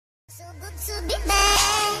So good to be back.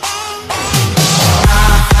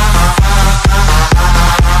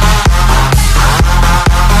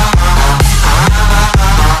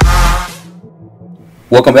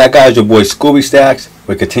 Welcome back, guys. Your boy Scooby Stacks.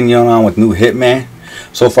 We're continuing on with new Hitman.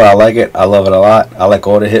 So far I like it. I love it a lot. I like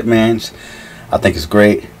all the Hitmans. I think it's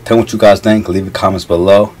great. Tell me what you guys think. Leave the comments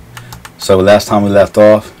below. So last time we left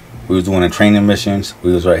off, we was doing the training missions.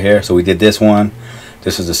 We was right here. So we did this one.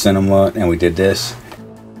 This is the cinema, and we did this.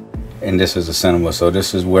 And this is the cinema. So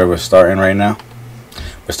this is where we're starting right now.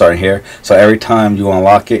 We're starting here. So every time you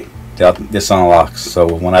unlock it, this unlocks.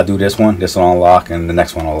 So when I do this one will unlock, and the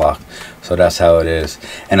next one will unlock. So that's how it is.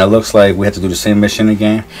 And it looks like we have to do the same mission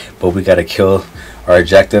again, but we got to kill our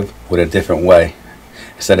objective with a different way.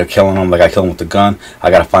 Instead of killing them like I kill them with the gun, I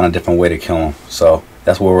got to find a different way to kill them. So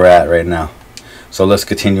that's where we're at right now. So let's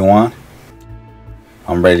continue on.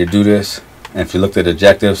 I'm ready to do this. And if you look at the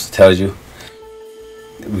objectives, it tells you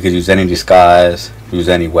we could use any disguise, use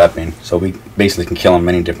any weapon. So we basically can kill them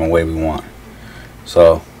any different way we want.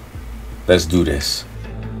 So let's do this.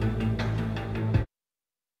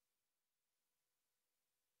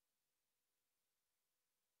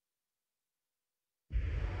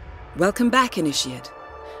 Welcome back, Initiate.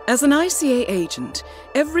 As an ICA agent,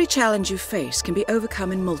 every challenge you face can be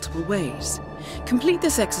overcome in multiple ways. Complete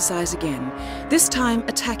this exercise again, this time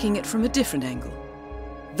attacking it from a different angle.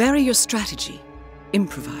 Vary your strategy.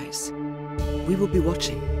 Improvise. We will be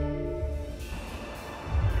watching.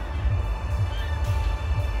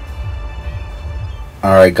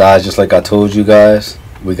 Alright guys, just like I told you guys,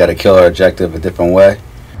 we got to kill our objective a different way.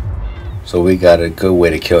 So we got a good way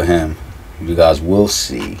to kill him. You guys will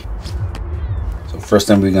see. So first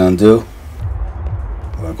thing we're going to do,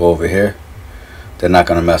 we're going to go over here. They're not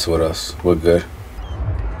going to mess with us. We're good.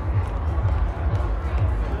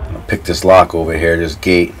 I'm going to pick this lock over here, this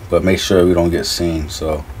gate, but make sure we don't get seen.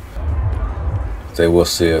 So they will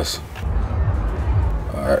see us.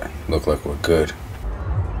 Alright, look like we're good.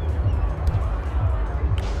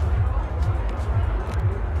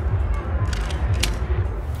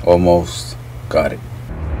 Almost got it.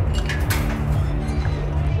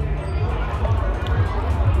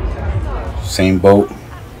 Same boat,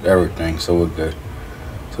 everything, so we're good.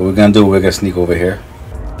 So what we're gonna do, we're gonna sneak over here.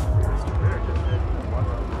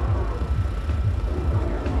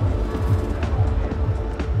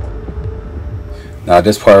 Now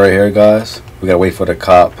this part right here, guys, we gotta wait for the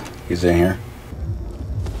cop. He's in here.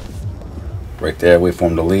 Right there, wait for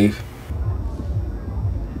him to leave.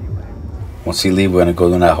 Once he leaves, we're gonna go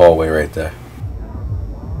down that hallway right there.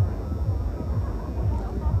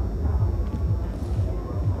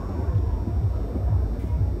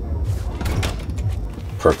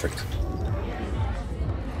 Perfect.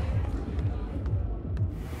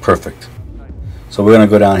 Perfect. So we're gonna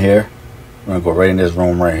go down here. We're gonna go right in this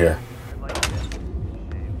room right here.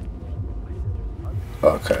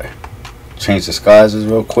 Okay. Change disguises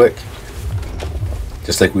real quick.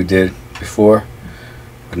 Just like we did before.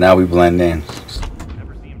 But now we blend in.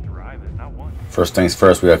 First things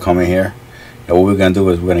first, we gotta come in here. And what we're gonna do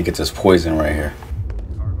is we're gonna get this poison right here.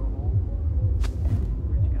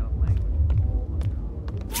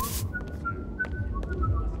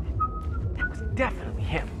 Definitely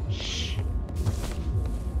him.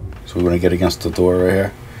 So we're gonna get against the door right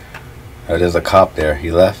here. There's a cop there. He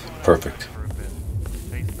left. Perfect.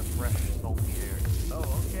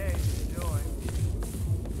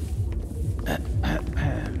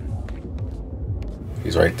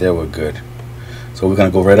 He's right there. We're good. So we're gonna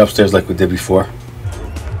go right upstairs like we did before.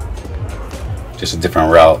 Just a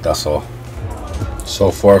different route. That's all. So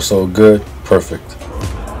far, so good. Perfect.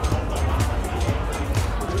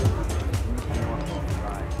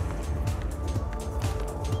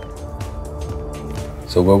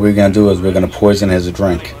 So what we're gonna do is we're gonna poison his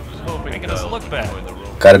drink.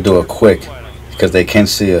 Gotta do it quick because they can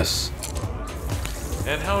see us.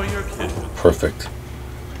 And how are your kids? Perfect.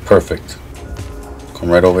 Perfect. Come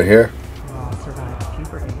right over here. We all survived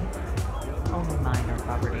puberty. Only minor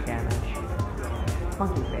property damage.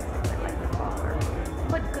 Monkey's basically like their father,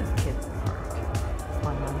 but good kids at heart.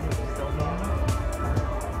 My mom is still young.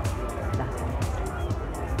 That's interesting.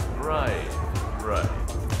 Right.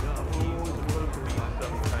 He was supposed to be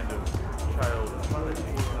some kind of child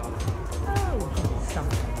prodigy. Oh,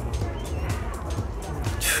 something.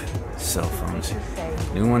 Cell phones.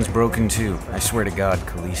 New one's broken too. I swear to God,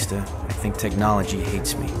 Callista. I think technology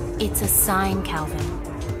hates me. It's a sign,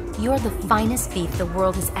 Calvin. You're the finest thief the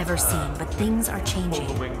world has ever seen, but things are changing.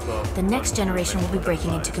 The next generation will be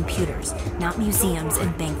breaking into computers, not museums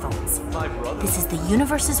and bank vaults. This is the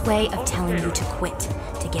universe's way of telling you to quit,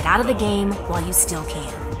 to get out of the game while you still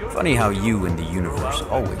can. Funny how you and the universe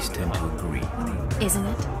always tend to agree. Isn't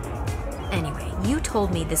it? Anyway, you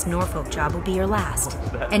told me this Norfolk job would be your last.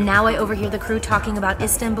 And now I overhear the crew talking about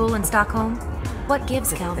Istanbul and Stockholm? What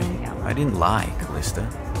gives, Calvin? I didn't lie, Callista.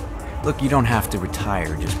 Look, you don't have to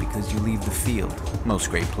retire just because you leave the field. Most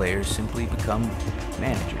great players simply become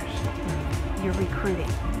managers. You're recruiting.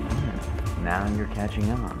 Now you're catching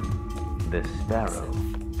on. This sparrow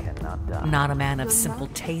cannot die. Not a man of simple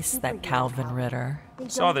taste, that Calvin Ritter.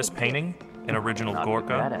 Saw this painting? An original Not with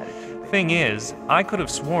that Gorka? attitude. Thing is, I could have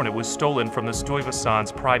sworn it was stolen from the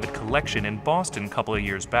Stuyvesant's private collection in Boston a couple of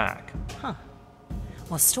years back. Huh.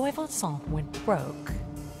 Well, Stuyvesant went broke,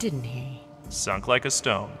 didn't he? Sunk like a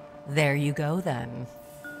stone. There you go, then.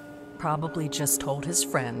 Probably just told his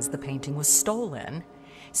friends the painting was stolen,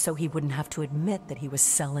 so he wouldn't have to admit that he was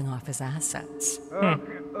selling off his assets.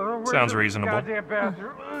 Sounds reasonable.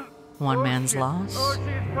 One man's loss,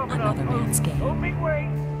 another man's gain.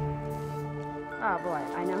 Oh boy,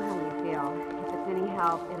 I know how you feel. If it's any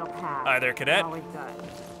help, it'll pass. Hi there, cadet. It always does.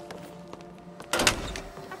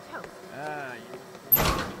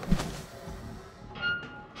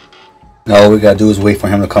 Now all we gotta do is wait for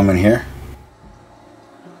him to come in here.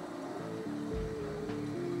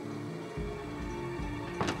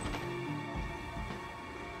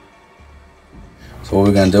 So what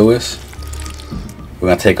we're gonna do is we're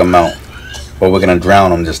gonna take him out, but we're gonna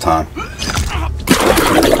drown him this time.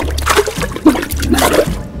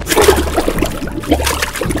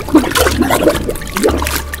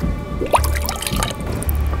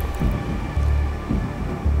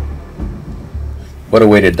 What a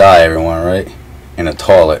way to die, everyone, right? In a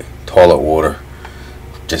toilet water.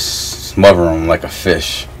 Just smother him like a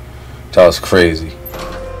fish. That was crazy.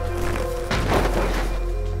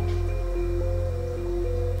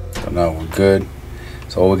 But now we're good.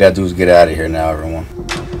 So all we gotta do is get out of here now, everyone.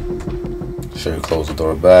 Sure, close the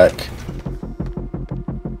door back.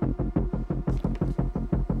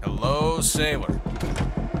 Hello, sailor.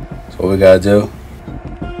 So what we gotta do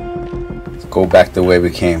is go back the way we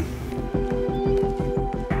came.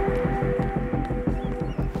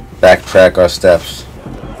 Backtrack our steps.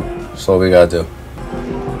 That's all we gotta do.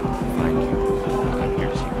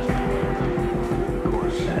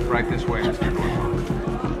 Right this way, Mr. Norfolk.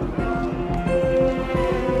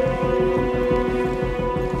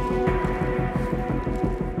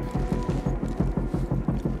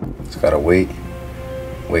 Just gotta wait.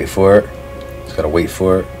 Wait for it. Just gotta wait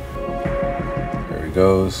for it. There he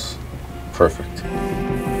goes. Perfect.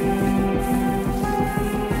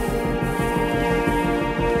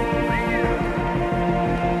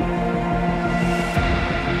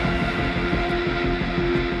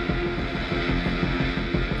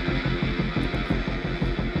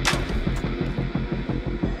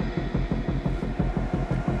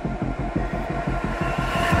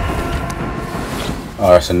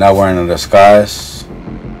 Alright, so now we're in the disguise.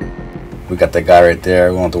 We got that guy right there.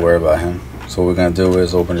 We don't have to worry about him. So what we're going to do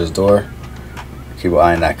is open this door. Keep an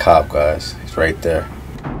eye on that cop, guys. He's right there.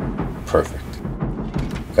 Perfect.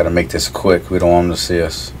 Got to make this quick. We don't want him to see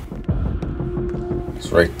us.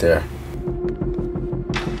 It's right there.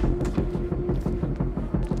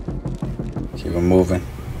 Keep him moving.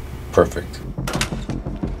 Perfect.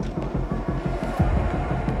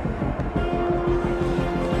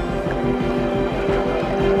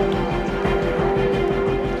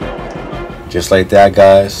 Just like that,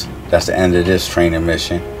 guys, that's the end of this training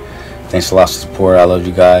mission. Thanks a lot for the support. I love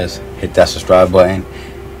you guys. Hit that subscribe button.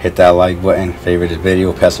 Hit that like button. Favorite this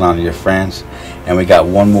video. Pass it on to your friends. And we got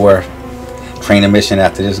one more training mission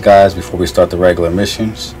after this, guys, before we start the regular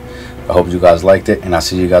missions. I hope you guys liked it, and I'll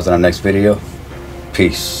see you guys in our next video.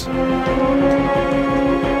 Peace.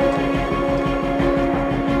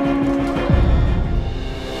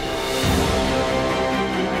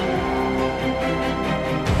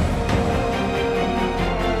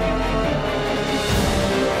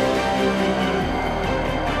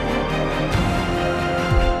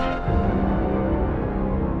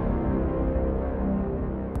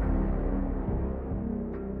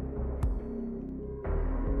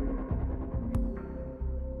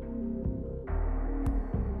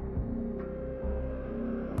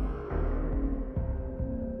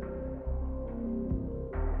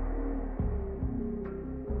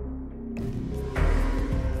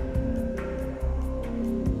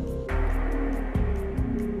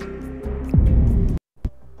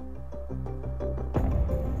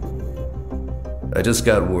 I just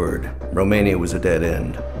got word. Romania was a dead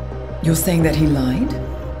end. You're saying that he lied?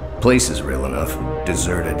 Place is real enough.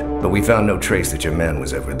 Deserted. But we found no trace that your man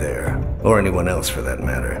was ever there. Or anyone else for that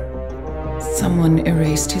matter. Someone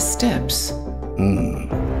erased his steps.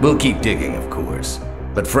 We'll keep digging, of course.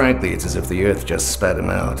 But frankly, it's as if the Earth just spat him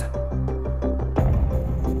out.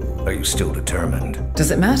 Are you still determined? Does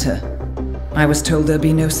it matter? I was told there'd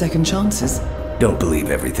be no second chances. Don't believe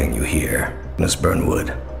everything you hear, Miss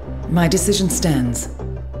Burnwood. My decision stands.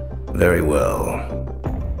 Very well.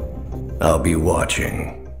 I'll be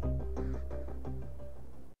watching.